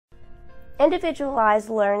Individualized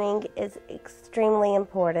learning is extremely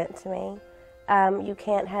important to me. You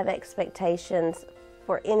can't have expectations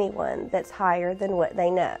for anyone that's higher than what they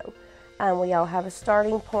know. We all have a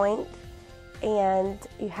starting point, and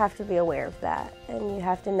you have to be aware of that. And you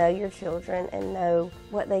have to know your children and know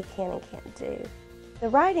what they can and can't do. The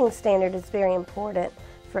writing standard is very important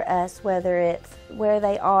for us, whether it's where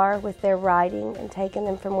they are with their writing and taking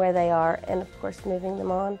them from where they are and, of course, moving them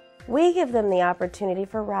on. We give them the opportunity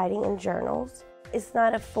for writing in journals. It's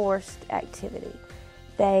not a forced activity.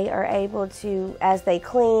 They are able to, as they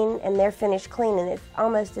clean and they're finished cleaning, it's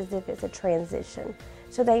almost as if it's a transition.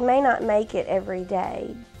 So they may not make it every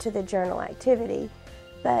day to the journal activity,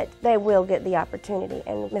 but they will get the opportunity.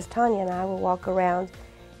 And Miss Tanya and I will walk around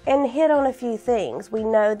and hit on a few things. We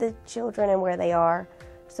know the children and where they are.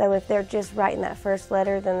 So if they're just writing that first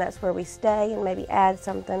letter, then that's where we stay and maybe add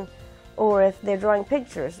something. Or if they're drawing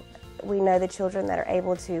pictures, we know the children that are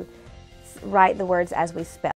able to write the words as we spell.